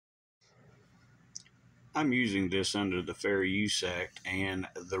I'm using this under the Fair Use Act, and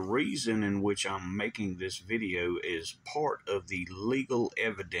the reason in which I'm making this video is part of the legal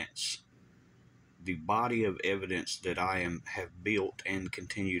evidence, the body of evidence that I have built and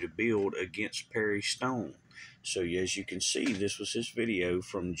continue to build against Perry Stone. So as you can see, this was his video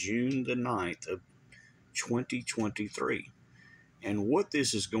from June the 9th of 2023. And what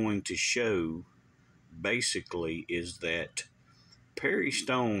this is going to show basically is that Perry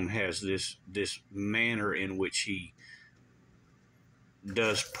Stone has this manner in which he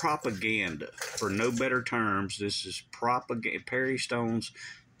does propaganda. For no better terms, this is Perry Stone's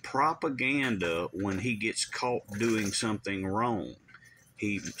propaganda when he gets caught doing something wrong.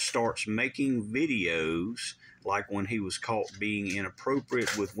 He starts making videos, like when he was caught being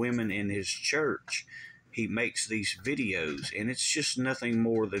inappropriate with women in his church. He makes these videos, and it's just nothing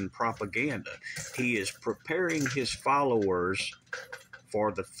more than propaganda. He is preparing his followers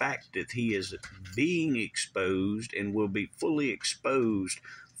for the fact that he is being exposed and will be fully exposed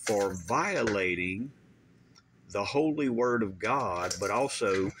for violating the holy word of God, but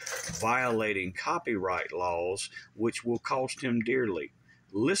also violating copyright laws, which will cost him dearly.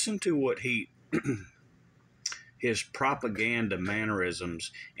 Listen to what his propaganda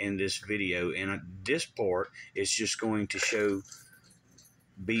mannerisms in this video, and this part is just going to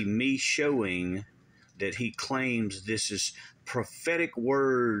be me showing that he claims this is prophetic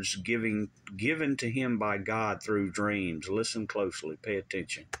words given to him by God through dreams. Listen closely, pay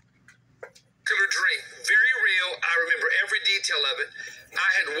attention. Dream, very real. I remember every detail of it. I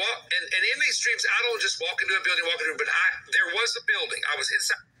had walked, and in these dreams, I don't just walk into a building, but there was a building. I was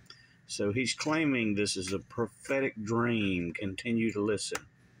inside. So he's claiming this is a prophetic dream. Continue to listen.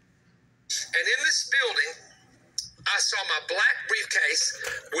 And in this building, I saw my black briefcase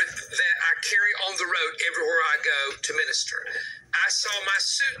that I carry on the road everywhere I go to minister. I saw my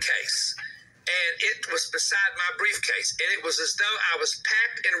suitcase, and it was beside my briefcase, and it was as though I was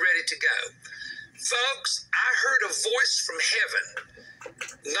packed and ready to go. Folks, I heard a voice from heaven,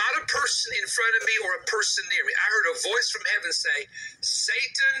 not a person in front of me or a person near me. I heard a voice from heaven say,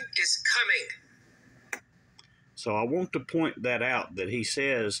 Satan is coming. So I want to point that out, that he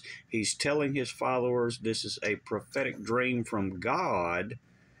says he's telling his followers this is a prophetic dream from God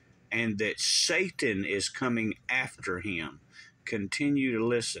and that Satan is coming after him. Continue to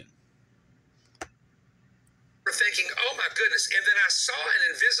listen. We're thinking, oh my goodness. And then I saw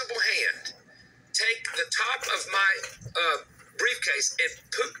an invisible hand take the top of my briefcase and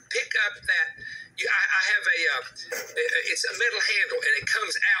pick up that. I have it's a metal handle, and it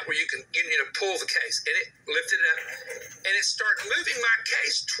comes out where you can pull the case, and it lifted it up, and it started moving my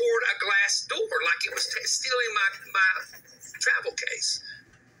case toward a glass door, like it was stealing my travel case,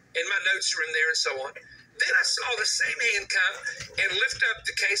 and my notes are in there and so on. Then I saw the same hand come and lift up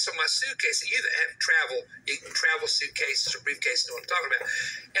the case on my suitcase. You that have travel suitcases or briefcases know what I'm talking about.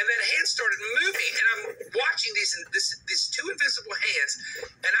 And that hand started moving, and I'm watching these two invisible hands,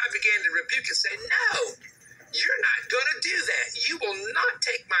 and I began to rebuke and say, no, you're not going to do that. You will not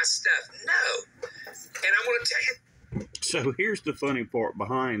take my stuff. No. And I'm going to tell you. So here's the funny part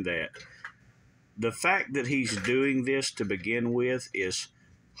behind that. The fact that he's doing this to begin with is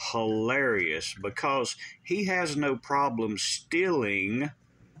hilarious, because he has no problem stealing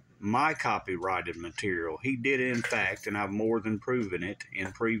my copyrighted material. He did, in fact, and I've more than proven it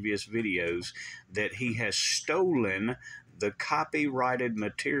in previous videos, that he has stolen the copyrighted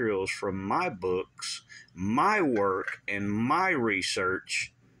materials from my books, my work, and my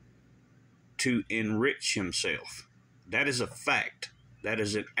research to enrich himself. That is a fact. That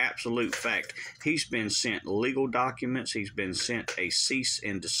is an absolute fact. He's been sent legal documents. He's been sent a cease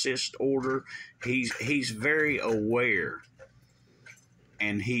and desist order. He's very aware.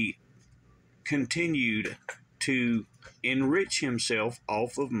 And he continued to enrich himself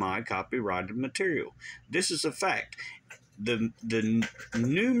off of my copyrighted material. This is a fact. The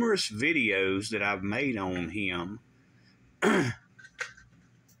numerous videos that I've made on him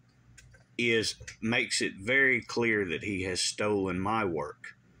makes it very clear that he has stolen my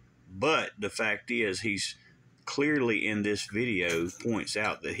work. But the fact is, he's clearly in this video points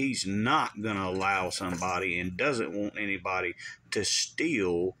out that he's not going to allow somebody and doesn't want anybody to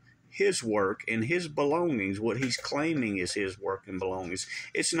steal his work and his belongings. What he's claiming is his work and belongings.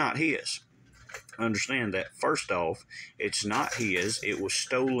 It's not his. Understand that. First off, it's not his. It was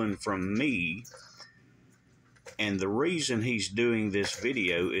stolen from me. And the reason he's doing this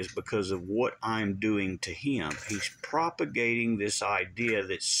video is because of what I'm doing to him. He's propagating this idea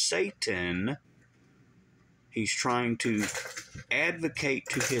that Satan, he's trying to advocate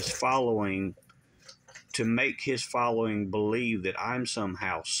to his following to make his following believe that I'm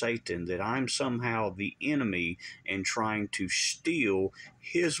somehow Satan, that I'm somehow the enemy and trying to steal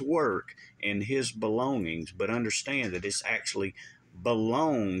his work and his belongings. But understand that it's actually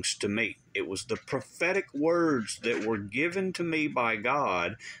belongs to me. It was the prophetic words that were given to me by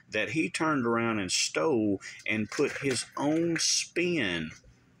God that he turned around and stole and put his own spin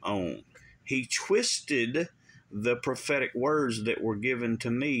on. He twisted the prophetic words that were given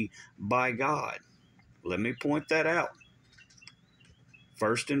to me by God. Let me point that out.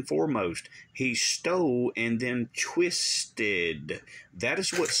 First and foremost, he stole and then twisted. That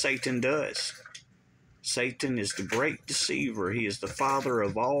is what Satan does. Satan is the great deceiver. He is the father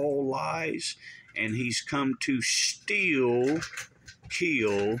of all lies, and he's come to steal,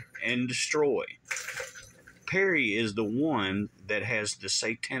 kill, and destroy. Perry is the one that has the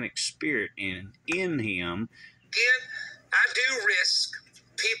satanic spirit in him. Again, I do risk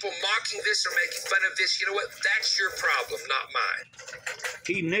people mocking this or making fun of this. You know what? That's your problem, not mine.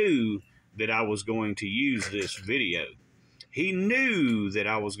 He knew that I was going to use this video. He knew that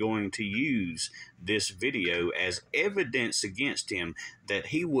I was going to use this video as evidence against him, that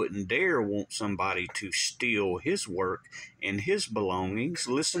he wouldn't dare want somebody to steal his work and his belongings.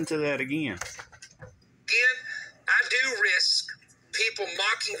 Listen to that again. Again, I do risk people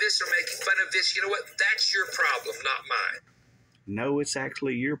mocking this or making fun of this. You know what? That's your problem, not mine. No, it's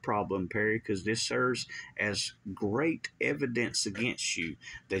actually your problem, Perry, because this serves as great evidence against you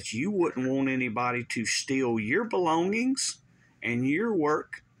that you wouldn't want anybody to steal your belongings and your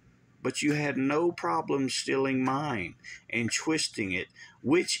work, but you had no problem stealing mine and twisting it,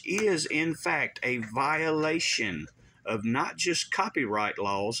 which is, in fact, a violation of not just copyright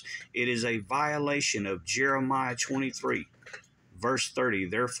laws. It is a violation of Jeremiah 23. Verse 30,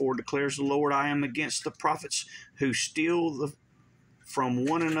 therefore declares the Lord, I am against the prophets who steal from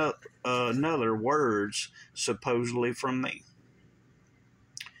one another words supposedly from me.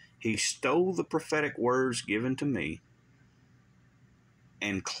 He stole the prophetic words given to me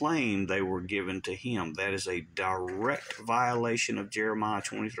and claimed they were given to him. That is a direct violation of Jeremiah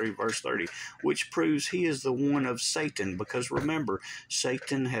 23, verse 30, which proves he is the one of Satan. Because remember,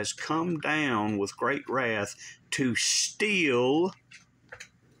 Satan has come down with great wrath to steal,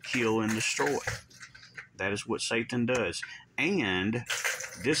 kill, and destroy. That is what Satan does. And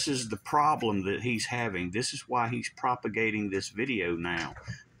this is the problem that he's having. This is why he's propagating this video now.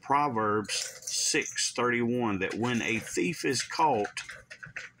 Proverbs 6:31, that when a thief is caught,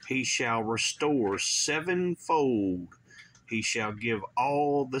 he shall restore sevenfold. He shall give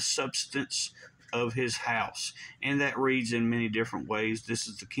all the substance of his house. And that reads in many different ways. This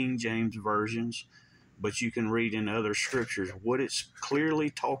is the King James versions, but you can read in other scriptures. What it's clearly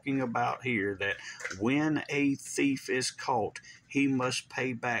talking about here, that when a thief is caught, he must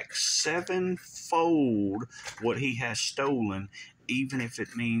pay back sevenfold what he has stolen, even if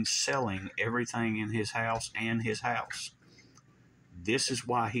it means selling everything in his house and his house. This is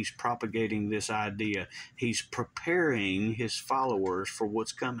why he's propagating this idea. He's preparing his followers for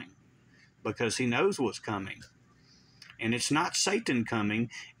what's coming, because he knows what's coming. And it's not Satan coming,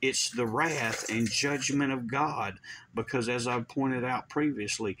 it's the wrath and judgment of God. Because as I pointed out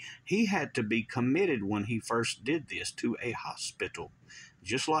previously, he had to be committed when he first did this to a hospital.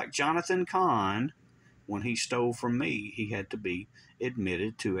 Just like Jonathan Kahn, when he stole from me, he had to be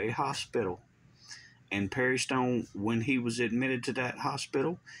admitted to a hospital. And Perry Stone, when he was admitted to that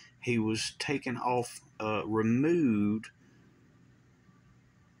hospital, he was taken off, removed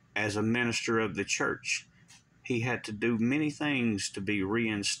as a minister of the church. He had to do many things to be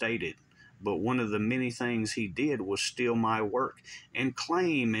reinstated. But one of the many things he did was steal my work and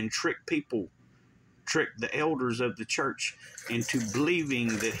claim and trick people, trick the elders of the church into believing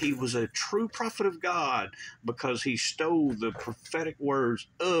that he was a true prophet of God because he stole the prophetic words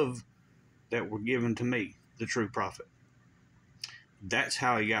that were given to me, the true prophet. That's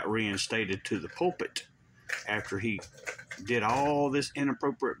how he got reinstated to the pulpit, after he did all this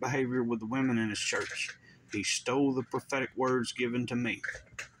inappropriate behavior with the women in his church. He stole the prophetic words given to me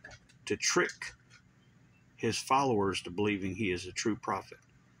to trick his followers to believing he is a true prophet.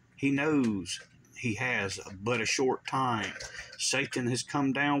 He knows he has but a short time. Satan has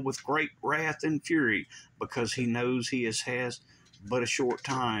come down with great wrath and fury because he knows he has but a short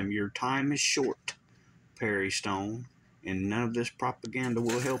time. Your time is short, Perry Stone, and none of this propaganda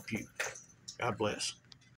will help you. God bless.